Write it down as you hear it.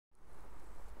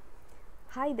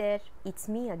Hi there, it's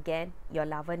me again, your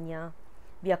Lavanya.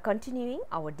 We are continuing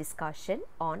our discussion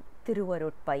on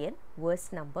Thiruvarutpayan,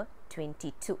 verse number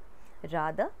 22.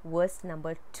 Rather, verse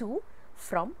number 2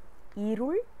 from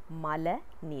Irul,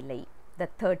 Nilai, the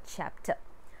third chapter.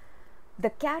 The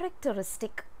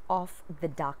characteristic of the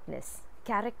darkness,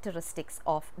 characteristics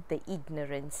of the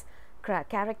ignorance,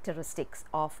 characteristics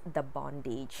of the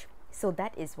bondage. So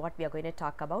that is what we are going to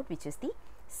talk about, which is the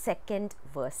second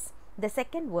verse. The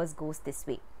second verse goes this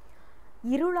way.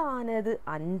 Irulaanathu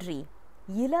andri,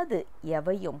 ilathu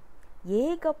evaiyum,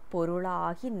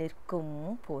 porulaagi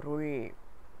nirkum porul.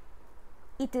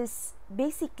 It is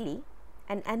basically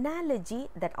an analogy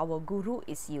that our guru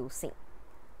is using.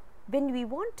 When we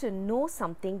want to know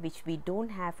something which we don't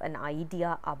have an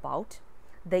idea about,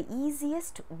 the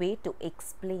easiest way to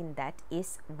explain that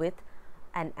is with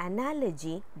an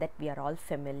analogy that we are all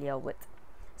familiar with.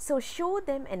 So show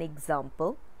them an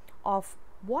example of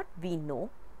what we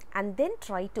know and then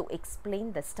try to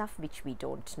explain the stuff which we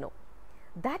don't know.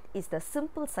 That is the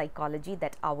simple psychology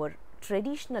that our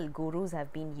traditional gurus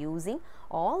have been using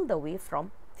all the way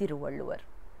from Thiruvalluvar.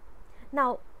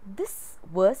 Now, this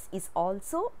verse is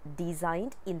also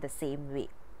designed in the same way.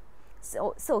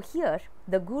 So here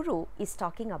the guru is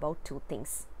talking about two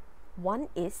things. One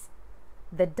is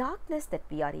the darkness that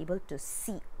we are able to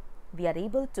see. We are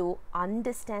able to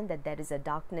understand that there is a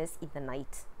darkness in the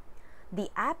night. The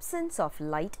absence of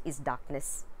light is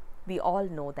darkness. We all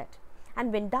know that.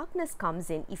 And when darkness comes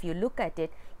in, if you look at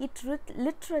it, it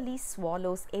literally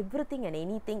swallows everything and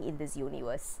anything in this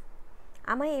universe.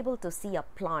 Am I able to see a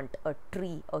plant, a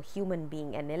tree, a human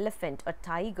being, an elephant, a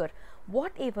tiger,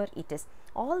 whatever it is,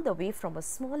 all the way from a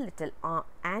small little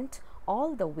ant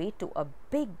all the way to a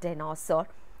big dinosaur?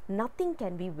 Nothing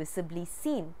can be visibly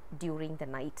seen during the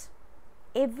night.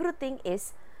 Everything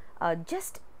is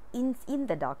just in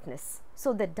the darkness.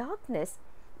 So the darkness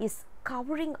is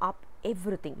covering up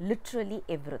everything, literally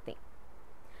everything.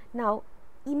 Now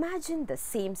imagine the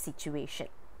same situation.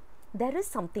 There is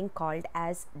something called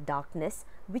as darkness,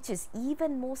 which is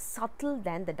even more subtle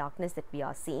than the darkness that we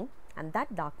are seeing, and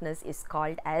that darkness is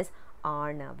called as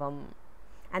Arnavam.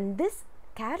 And this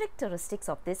characteristics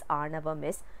of this Arnavam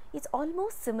is, it's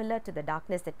almost similar to the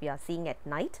darkness that we are seeing at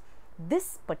night.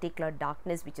 This particular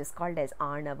darkness, which is called as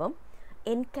Arnavam,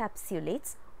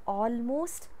 encapsulates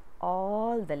almost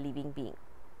all the living being.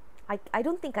 I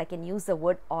don't think I can use the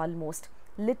word almost,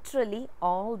 literally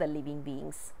all the living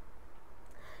beings.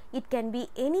 It can be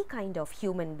any kind of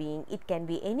human being, it can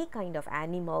be any kind of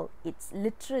animal, it's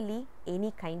literally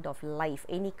any kind of life,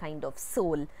 any kind of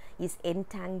soul is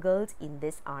entangled in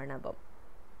this Arnavam.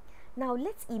 Now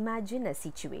let's imagine a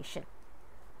situation.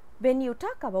 When you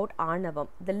talk about Arnavam,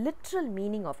 the literal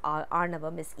meaning of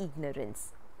Arnavam is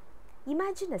ignorance.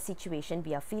 Imagine a situation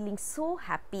we are feeling so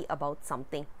happy about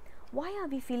something. Why are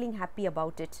we feeling happy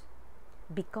about it?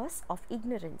 Because of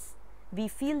ignorance. We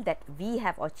feel that we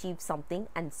have achieved something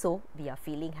and so we are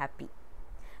feeling happy.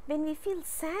 When we feel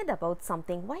sad about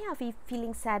something, why are we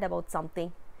feeling sad about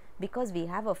something? Because we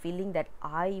have a feeling that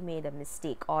I made a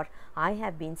mistake or I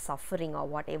have been suffering or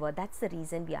whatever. That's the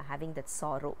reason we are having that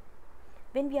sorrow.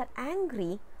 When we are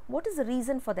angry, what is the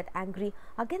reason for that angry?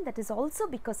 Again, that is also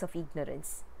because of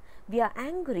ignorance. We are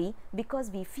angry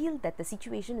because we feel that the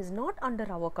situation is not under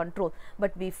our control,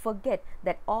 but we forget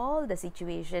that all the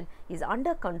situation is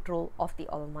under control of the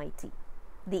Almighty.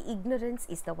 The ignorance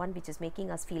is the one which is making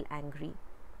us feel angry.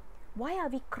 Why are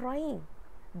we crying?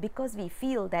 Because we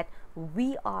feel that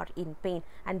we are in pain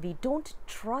and we don't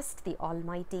trust the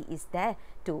Almighty is there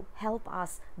to help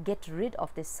us get rid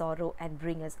of this sorrow and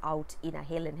bring us out in a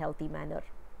hale and healthy manner.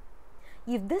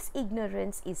 If this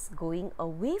ignorance is going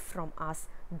away from us,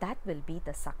 that will be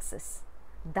the success.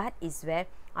 That is where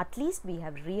at least we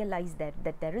have realized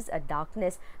that there is a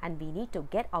darkness and we need to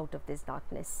get out of this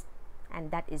darkness. And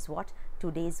that is what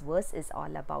today's verse is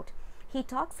all about. He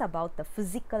talks about the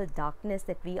physical darkness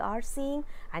that we are seeing,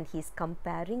 and he's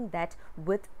comparing that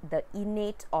with the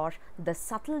innate or the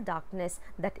subtle darkness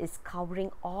that is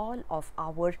covering all of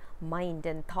our mind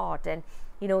and thought and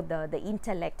the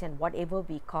intellect and whatever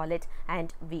we call it,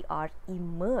 and we are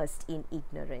immersed in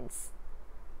ignorance.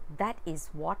 That is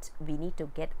what we need to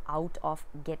get out of,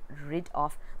 get rid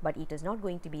of, but it is not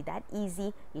going to be that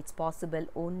easy. It's possible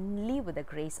only with the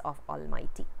grace of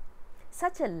Almighty.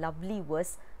 Such a lovely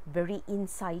verse, very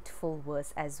insightful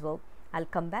verse as well. I'll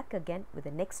come back again with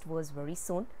the next verse very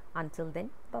soon. Until then,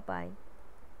 bye-bye.